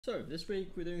So this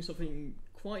week we're doing something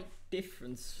quite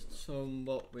different from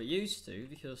what we're used to,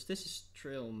 because this is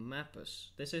Trailmappers.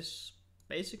 This is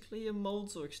basically a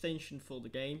mod or extension for the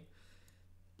game,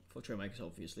 for Trailmakers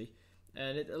obviously,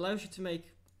 and it allows you to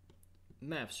make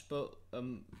maps, but a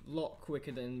lot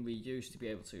quicker than we used to be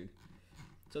able to.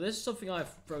 So this is something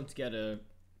I've thrown together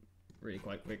really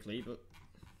quite quickly, but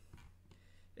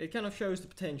it kind of shows the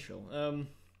potential.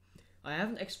 I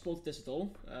haven't exported this at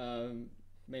all.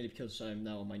 Mainly because I'm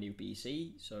now on my new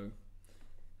PC, so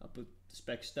I'll put the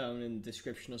specs down in the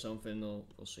description or something.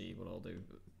 I'll see what I'll do.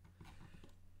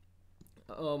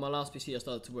 Oh, my last PC I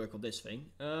started to work on this thing.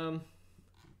 So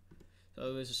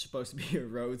this is supposed to be a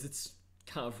road. It's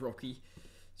kind of rocky.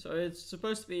 So it's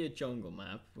supposed to be a jungle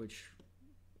map, which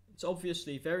it's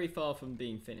obviously very far from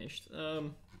being finished.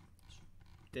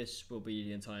 This will be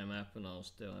the entire map, and I'll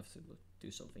still have to do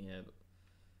something here. But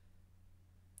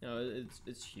no,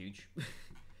 it's huge.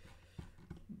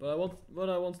 But what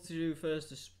I wanted to do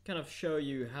first is kind of show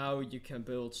you how you can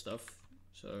build stuff.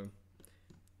 So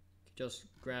just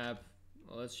grab,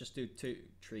 well, let's just do 2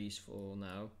 trees for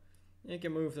now. You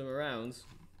can move them around.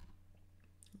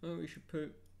 Oh, we should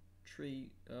put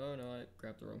oh no, I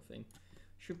grabbed the wrong thing.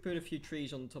 Should put a few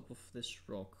trees on top of this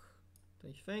rock,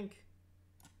 don't you think?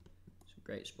 It's a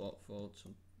great spot for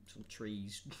some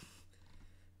trees.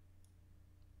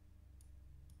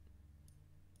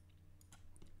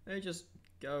 I just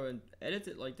go and edit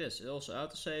it like this. It also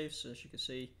autosaves, as you can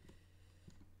see.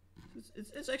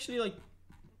 It's actually like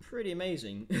pretty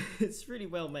amazing. It's really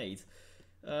well made.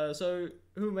 So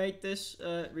who made this?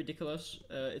 Ridicolas.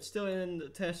 It's still in the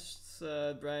test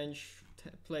branch,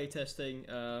 play testing.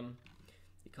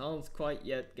 You can't quite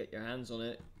yet get your hands on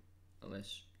it,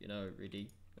 unless you know really.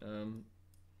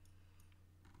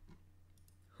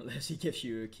 Unless he gives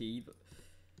you a key,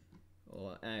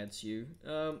 or adds you.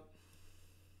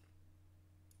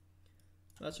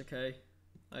 That's okay.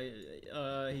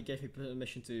 He gave me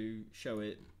permission to show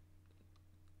it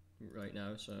right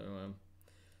now, so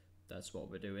that's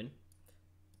what we're doing.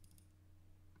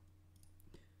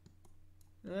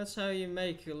 And that's how you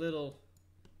make a little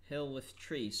hill with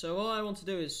trees. So all I want to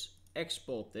do is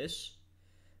export this.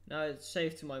 Now it's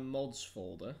saved to my mods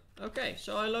folder. Okay,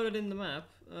 so I loaded in the map.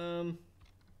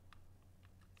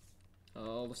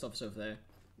 All the stuff is over there.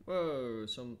 Whoa,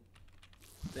 some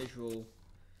visual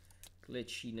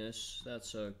glitchiness.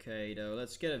 That's okay though.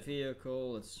 Let's get a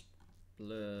vehicle. Let's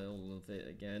blur all of it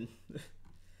again.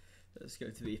 That's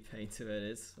going to be a pain to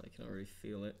edit. I can already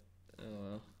feel it. Oh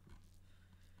well.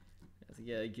 I have to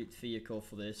get a good vehicle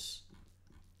for this.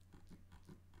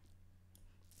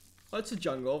 Oh, it's a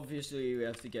jungle. Obviously we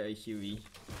have to get a Huey.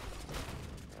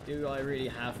 Do I really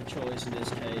have a choice in this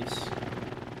case?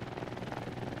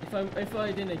 If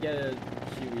I didn't get a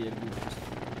Huey,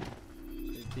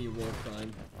 it'd be a war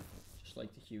crime.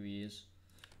 Like the Huey is.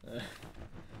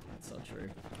 That's not true.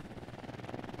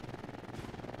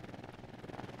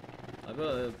 I've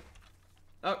got a...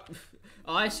 Oh,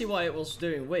 I see why it was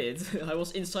doing weird. I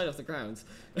was inside of the ground.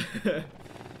 Huh.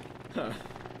 Yeah,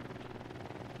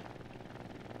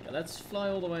 let's fly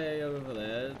all the way over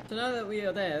there. So now that we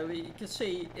are there, we can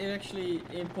see it actually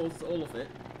imported all of it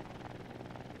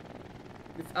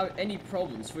without any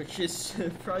problems, which is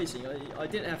surprising. I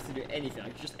didn't have to do anything. I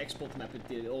could just export the map. It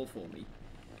did it all for me,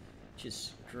 which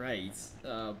is great.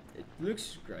 It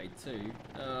looks great too.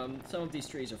 Some of these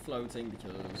trees are floating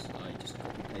because I just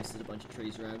copy pasted a bunch of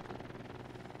trees around.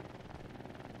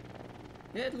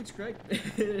 Yeah, it looks great.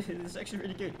 It's actually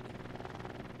really good.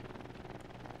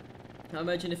 Now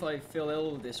imagine if I fill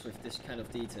all of this with this kind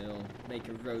of detail, make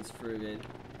a road through it.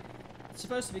 It's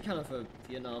supposed to be kind of a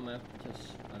Vietnam map,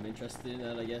 because I'm interested in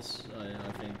that, I guess.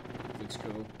 I think it looks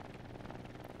cool.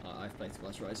 I've played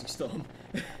Glass Rising Storm.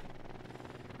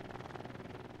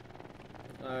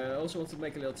 I also want to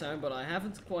make a little town, but I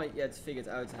haven't quite yet figured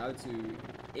out how to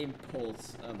import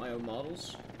my own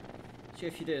models. So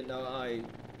if you didn't know, I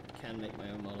can make my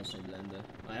own models in Blender.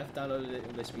 I haven't downloaded it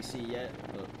on this PC yet,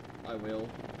 but I will.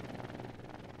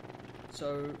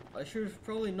 So I should have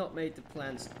probably not made the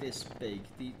plants this big.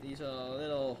 These are a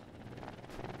little...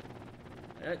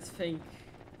 I don't think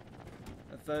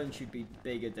a phone should be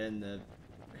bigger than a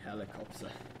helicopter.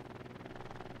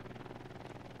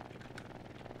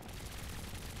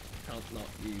 Can't not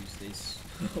use this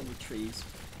on the trees.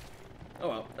 Oh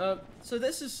well. So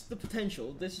this is the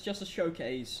potential. This is just a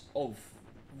showcase of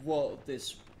what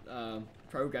this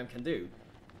program can do.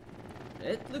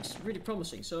 It looks really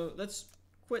promising. So let's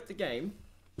quit the game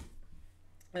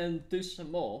and do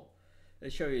some more.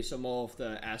 Let's show you some more of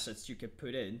the assets you can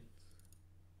put in.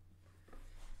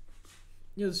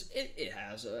 Yes, it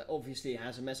has obviously it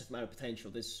has a massive amount of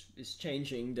potential. This is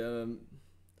changing the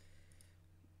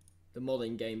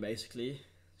modding game basically.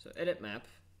 So edit map.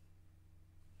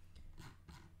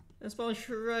 And spawn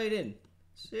right in.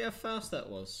 See how fast that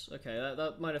was. Okay,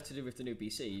 that might have to do with the new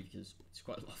PC because it's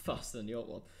quite a lot faster than the old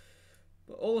one.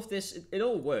 But all of this, it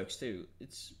all works too.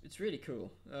 It's really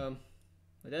cool.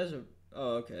 There's a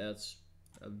okay, that's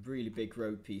a really big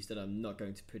road piece that I'm not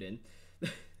going to put in.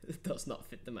 It does not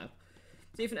fit the map.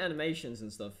 It's even animations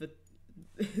and stuff. It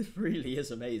really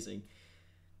is amazing.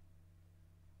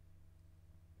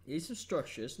 There's some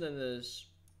structures, and then there's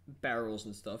barrels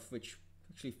and stuff, which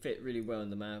actually fit really well in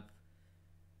the map.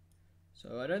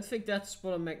 So I don't think that's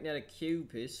what a magnetic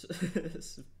cube is.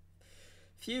 There's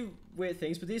a few weird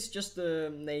things, but these are just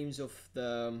the names of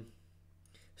the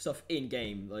stuff in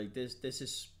game. Like this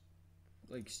is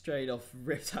like straight off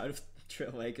ripped out of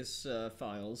Trailmakers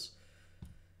files.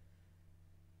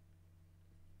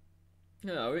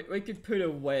 You know, we could put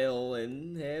a whale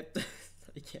in here,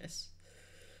 I guess.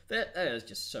 There's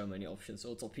just so many options.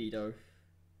 Or torpedo.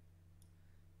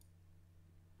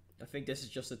 I think this is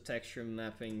just a texture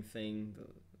mapping thing, but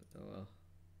oh well.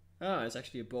 Ah, it's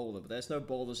actually a boulder, but there's no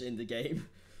boulders in the game.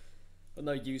 Or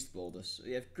no used boulders. So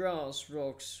you have grass,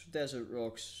 rocks, desert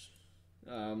rocks.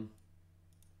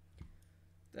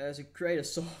 There's a great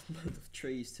assortment of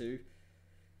trees too.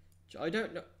 I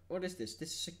don't know. What is this?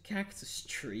 This is a cactus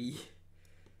tree.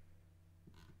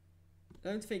 I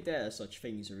don't think there are such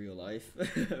things in real life.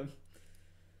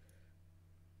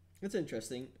 It's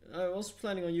interesting. I was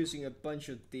planning on using a bunch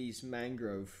of these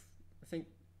mangrove. I think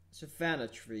savanna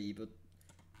tree, but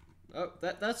oh,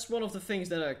 that's one of the things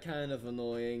that are kind of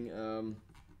annoying.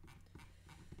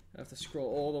 I have to scroll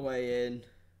all the way in.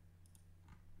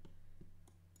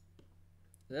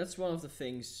 That's one of the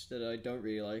things that I don't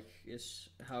really like, is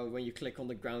how when you click on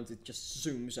the ground it just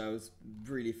zooms out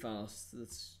really fast.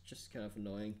 That's just kind of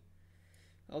annoying.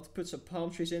 I'll have to put some palm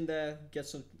trees in there, get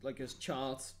some like a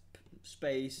chart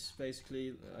space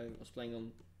basically. I was playing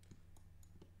on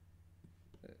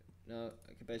now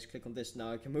I can basically click on this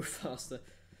now, I can move faster.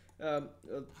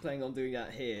 Planning on doing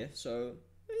that here, so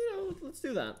you know, let's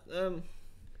do that.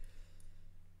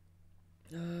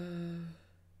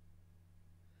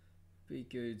 Be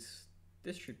good.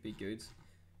 This should be good.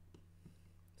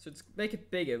 So to make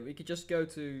it bigger, we could just go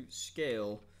to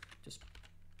scale. Just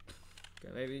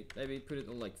okay, maybe put it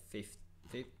on like 50.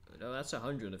 No, that's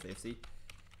 150.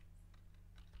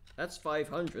 That's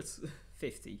 500.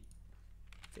 50.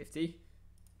 50.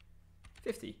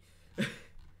 50.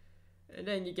 And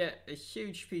then you get a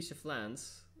huge piece of land,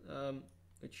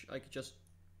 which I could just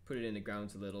put it in the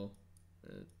ground a little.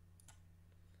 I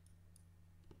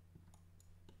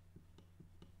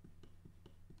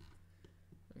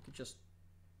could just,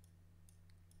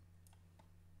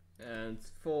 and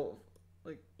for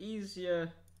like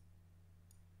easier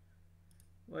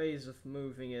ways of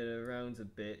moving it around a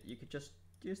bit, you could just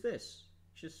use this,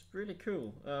 which is really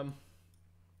cool.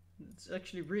 It's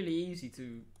actually really easy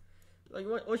to, like,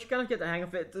 once you kind of get the hang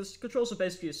of it, the controls are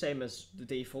basically the same as the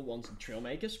default ones in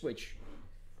Trailmakers, which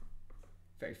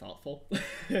very thoughtful.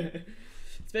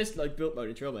 It's basically like build mode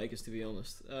in Trailmakers, to be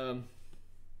honest.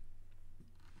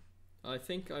 I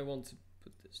think I want to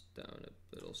put this down a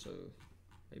bit also.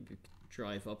 Maybe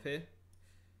drive up here.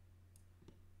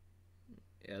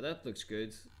 Yeah, that looks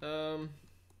good. So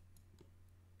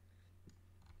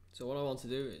what I want to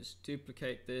do is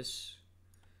duplicate this.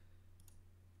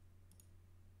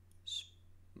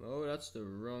 Oh, that's the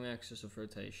wrong axis of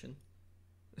rotation.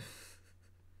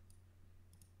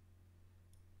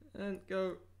 And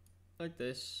go like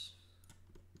this.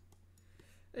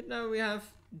 And now we have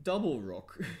double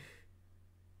rock.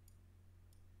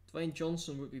 Dwayne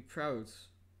Johnson would be proud.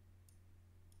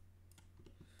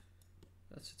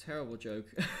 That's a terrible joke.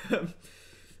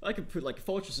 I could put like a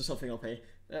fortress or something up here.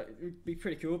 That would be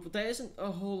pretty cool, but there isn't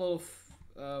a whole lot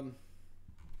of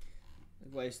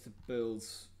ways to build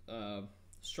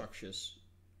structures.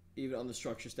 Even on the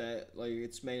structures there, like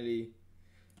it's mainly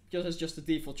because it's just the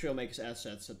default Trailmakers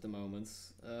assets at the moment.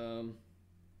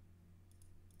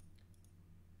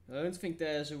 I don't think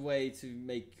there's a way to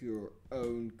make your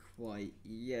own quite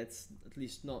yet, at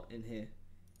least not in here.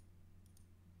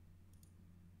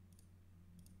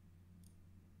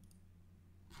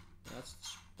 That's the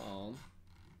spawn.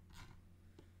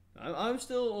 I'm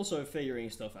still also figuring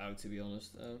stuff out, to be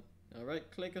honest. I'll right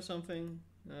click or something.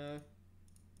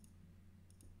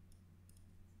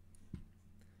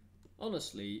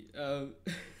 Honestly,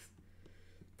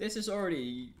 this is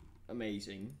already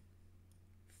amazing.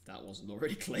 If that wasn't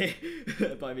already clear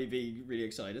by me being really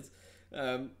excited.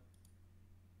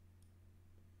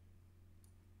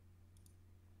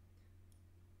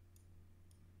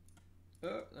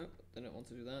 I don't want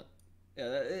to do that.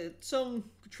 Yeah, some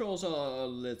controls are a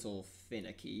little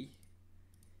finicky,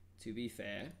 to be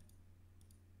fair.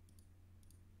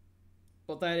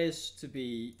 But that is to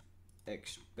be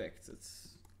expected.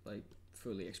 Like,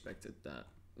 fully expected that.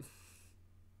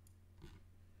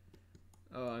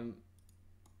 Oh,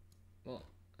 what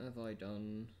have I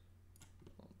done?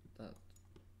 Well, that'd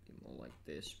be more like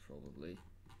this, probably.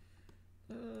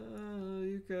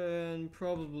 You can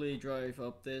probably drive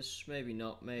up this. Maybe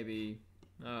not, maybe.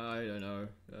 I don't know.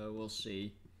 We'll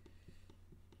see.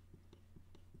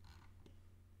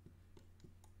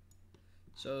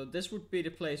 So this would be the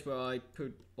place where I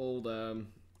put all the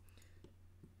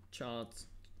chart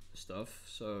stuff.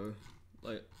 So,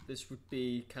 like, this would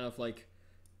be kind of like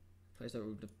a place that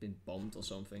would have been bombed or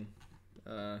something.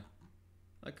 I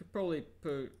could probably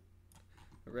put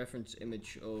a reference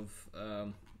image of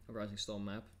a Rising Storm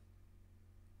map.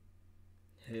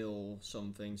 Hill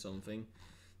something something.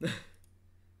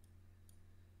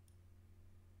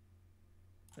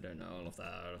 I don't know all of that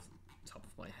out of the top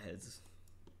of my head.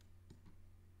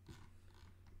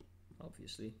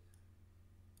 Obviously.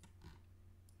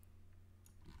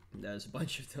 There's a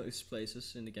bunch of those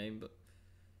places in the game, but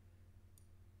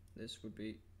this would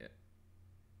be, yeah.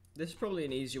 This is probably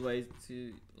an easy way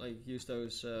to like use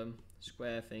those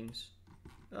square things.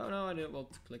 Oh no, I didn't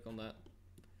want to click on that.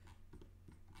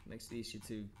 Makes it easier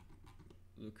to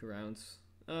look around.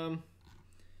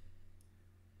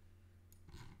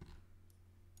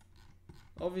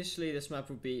 Obviously this map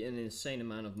would be an insane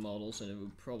amount of models and it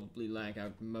would probably lag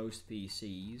out most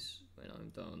PCs when I'm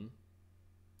done.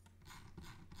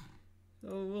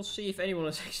 So we'll see if anyone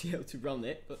is actually able to run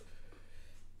it, but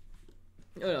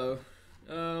I don't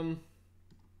know.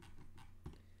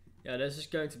 Yeah, this is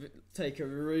going to take a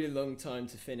really long time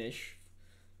to finish.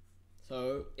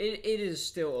 So it is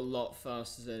still a lot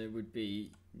faster than it would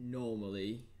be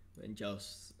normally when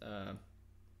just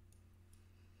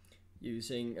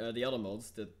using the other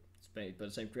mods that's made by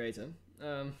the same creator.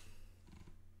 But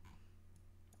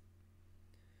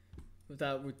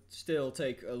that would still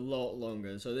take a lot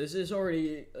longer. So this is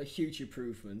already a huge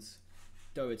improvement,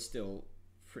 though it's still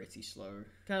pretty slow.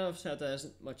 Kind of sad there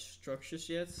isn't much structures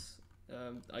yet.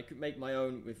 I could make my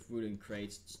own with wooden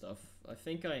crates and stuff. I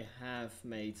think I have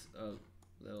made a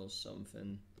little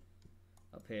something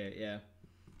up here, yeah.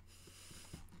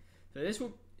 So this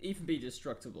would even be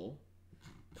destructible.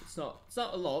 It's not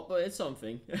a lot, but it's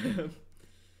something.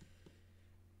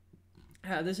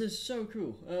 Yeah, this is so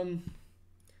cool.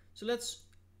 So let's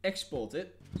export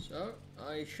it. So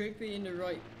I should be in the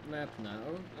right map now.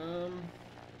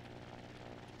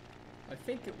 I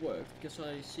think it worked because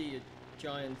I see a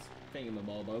giant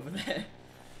thingamabob over there.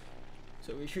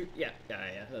 So we should, yeah,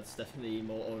 that's definitely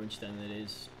more orange than it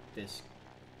is this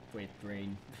with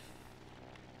green.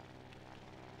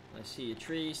 I see a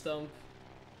tree stump.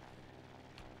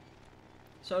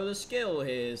 So the scale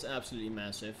here is absolutely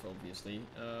massive, obviously.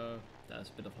 That's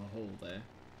a bit of a hole there.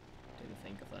 Didn't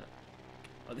think of that.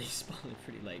 Oh, they spawned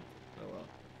pretty late. Oh well.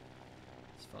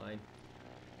 It's fine.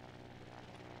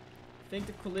 I think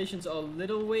the collisions are a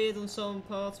little weird on some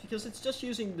parts because it's just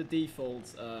using the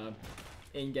default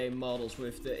in-game models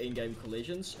with the in-game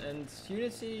collisions, and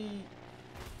Unity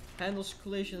handles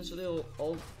collisions a little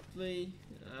oddly.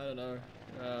 I don't know.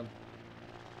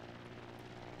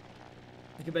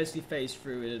 You can basically phase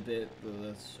through it a bit, but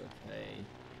that's okay.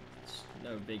 It's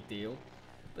no big deal.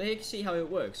 But here you can see how it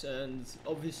works, and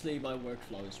obviously my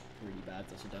workflow is pretty bad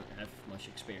as I don't have much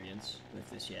experience with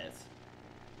this yet.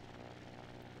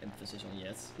 Emphasis on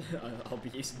yet. I'll be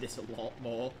using this a lot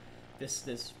more.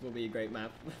 This will be a great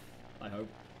map, I hope.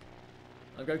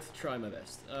 I'm going to try my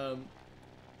best. So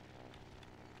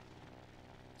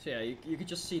yeah, you could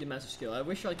just see the massive scale. I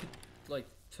wish I could like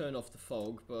turn off the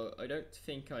fog, but I don't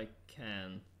think I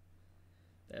can.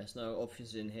 There's no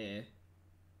options in here.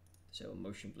 So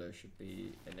motion blur should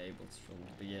be enabled from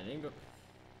the beginning, but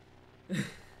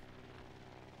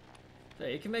so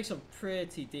you can make some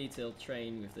pretty detailed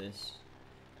terrain with this,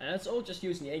 and it's all just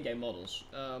using the in-game models.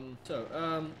 Yeah,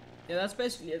 that's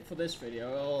basically it for this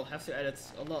video. I'll have to edit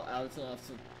a lot out and I'll have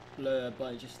to blur a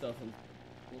bunch of stuff, and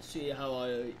we'll see how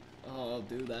I'll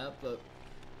do that. But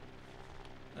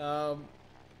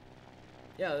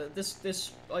yeah,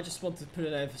 this I just want to put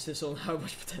an emphasis on how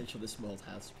much potential this mod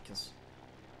has, because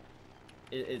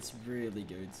it's really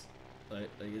good.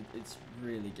 It's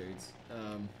really good.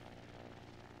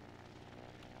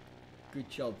 Good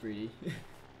job, really.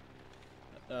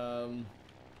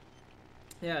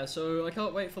 Yeah, so I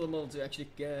can't wait for the mod to actually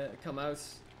come out.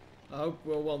 I hope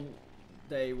one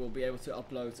day we'll be able to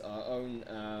upload our own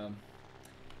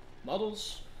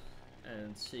models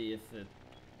and see if it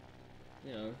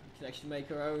you know, we can actually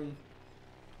make our own,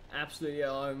 absolutely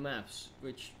our own maps,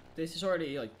 which this is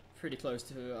already like pretty close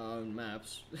to our own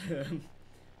maps.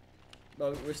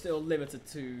 But we're still limited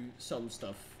to some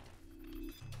stuff.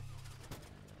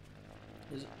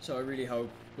 So I really hope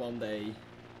one day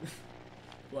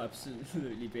we'll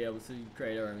absolutely be able to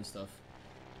create our own stuff.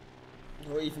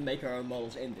 Or even make our own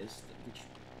models in this, which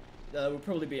would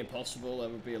probably be impossible. That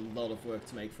would be a lot of work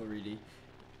to make for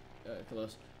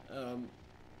Ridicolas.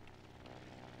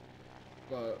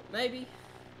 Well, maybe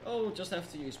I'll just have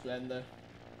to use Blender.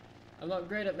 I'm not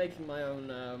great at making my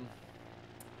own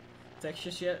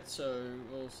textures yet, so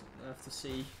we'll have to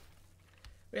see.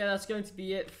 But yeah, that's going to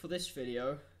be it for this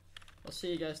video. I'll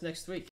see you guys next week.